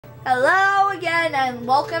Hello again, and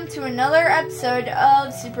welcome to another episode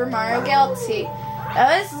of Super Mario Galaxy. Now,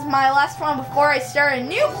 this is my last one before I start a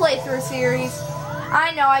new playthrough series.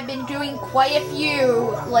 I know I've been doing quite a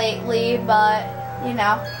few lately, but, you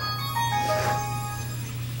know.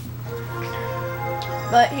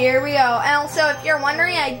 But here we go. And also, if you're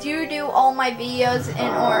wondering, I do all my videos in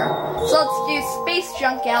order. So let's do Space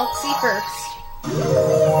Junk Galaxy first.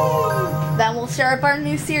 Then we'll start up our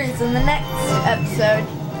new series in the next episode.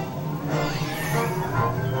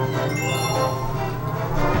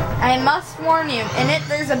 I must warn you, in it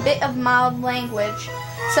there's a bit of mild language,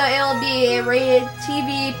 so it'll be rated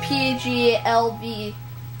TV, PG, LV.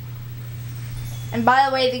 And by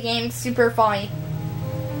the way, the game's super funny.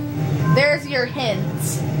 There's your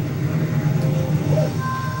hints.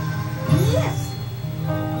 Yes.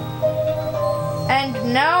 And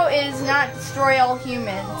no, it is not destroy all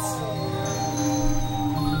humans.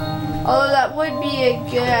 Although that would be a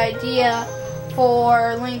good idea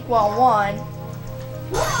for Link 1-1.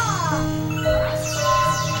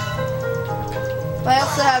 But I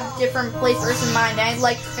also have different playthroughs in mind, and I'd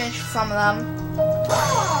like to finish some of them.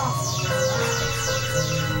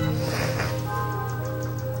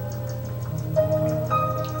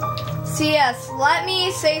 So yes, let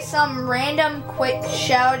me say some random quick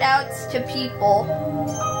shout-outs to people.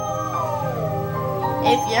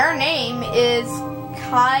 If your name is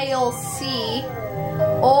Kyle C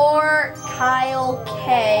or Kyle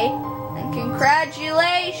K, then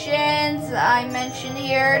congratulations, I mentioned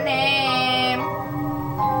your name.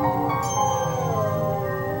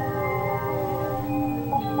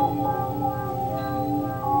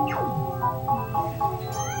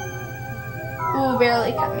 Ooh,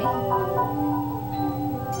 barely cut me.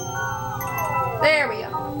 There we go.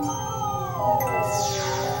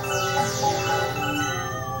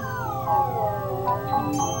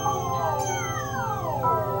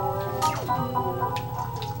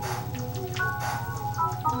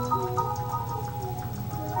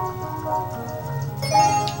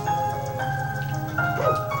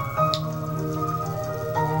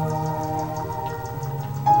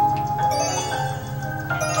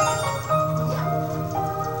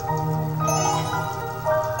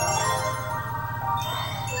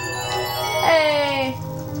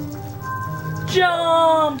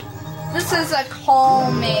 Jump! This is a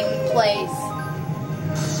calming place.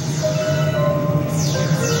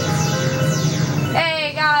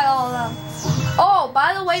 Hey, got all of them. Oh,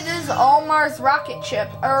 by the way, this is Almar's rocket ship,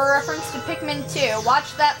 a reference to Pikmin 2.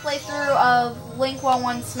 Watch that playthrough of Link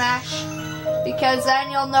 1-1 Smash, because then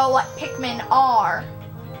you'll know what Pikmin are.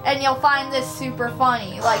 And you'll find this super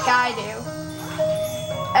funny, like I do.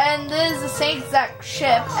 And this is the same exact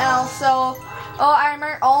ship, and also... Oh, I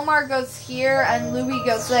remember Almar goes here and Louie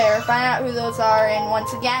goes there. Find out who those are, and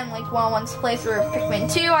once again, Link 1-1's playthrough of Pikmin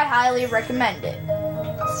 2, I highly recommend it.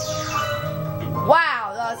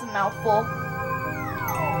 Wow, that was a mouthful.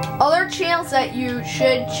 Other channels that you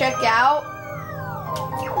should check out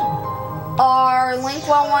are Link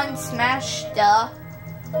 1-1 Smash Duh.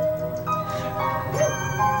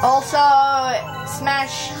 Also,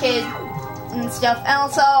 Smash Kid and stuff. And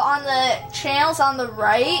also, on the channels on the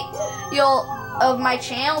right, of my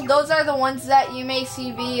channel, those are the ones that you may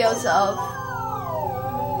see videos of.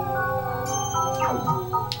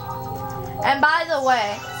 And by the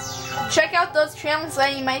way, check out those channels,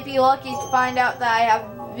 and you might be lucky to find out that I have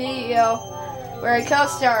a video where I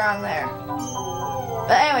co-star on there.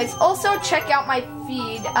 But anyways, also check out my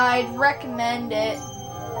feed. I'd recommend it.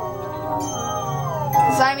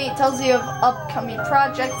 Because I mean, it tells you of upcoming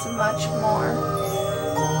projects and much more.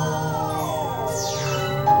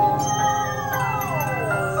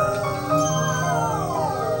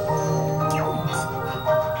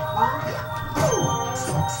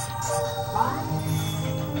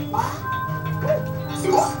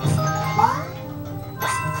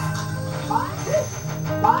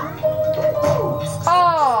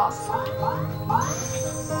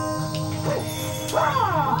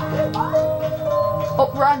 Oh,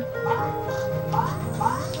 run.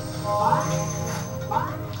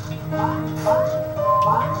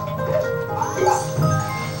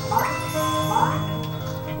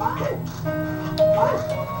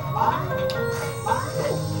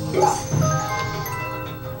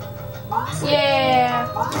 Yeah.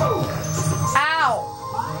 Ow.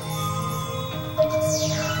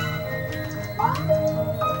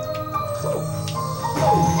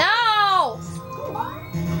 No!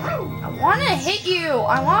 I want to hit you.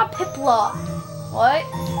 I want a Piplup. What?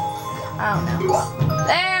 I don't know.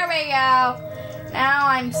 There we go. Now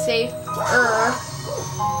I'm safer.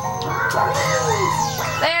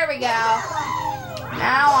 There we go.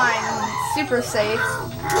 Now I'm super safe.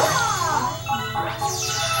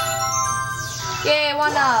 Yay,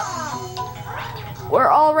 1 up.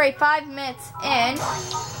 We're already 5 minutes in.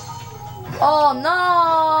 Oh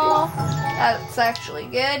no! That's actually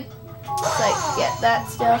good. Let's like get that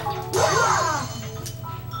stuff.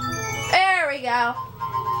 There we go.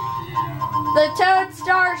 The Toad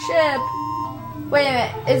Starship. Wait a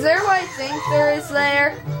minute. Is there what I think there is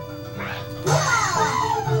there?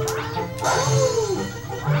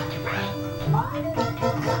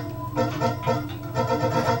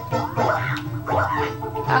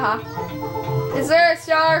 Is there a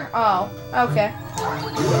star? Oh, okay.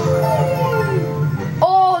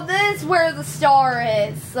 Oh, this is where the star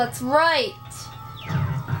is. That's right.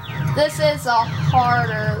 This is a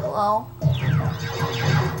harder level.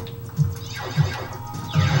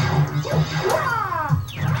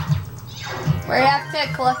 Where you have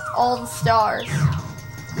to collect all the stars.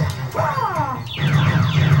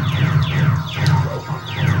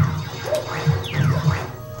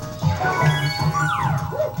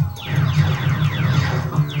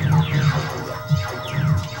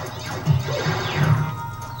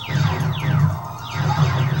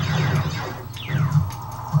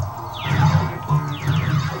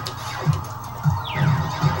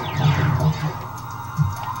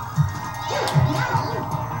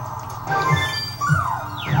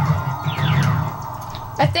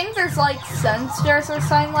 I think there's like sensors or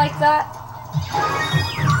something like that.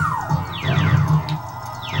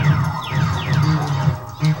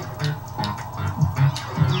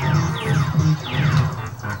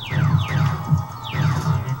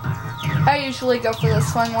 I usually go for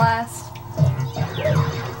this one last.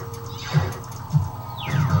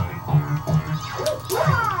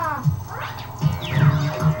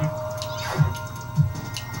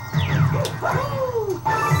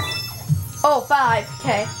 Oh, 5,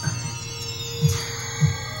 okay.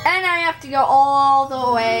 And I have to go all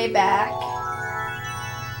the way back.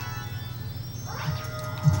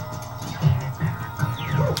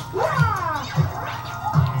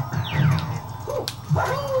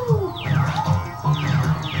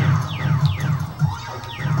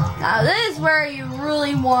 Now this is where you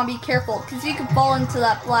really want to be careful, because you can fall into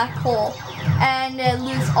that black hole and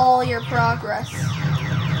lose all your progress.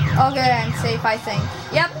 Okay, I'm safe, I think.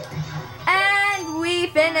 Yep. And we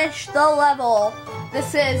finished the level.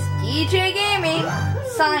 This is DJ Gaming,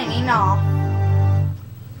 signing off.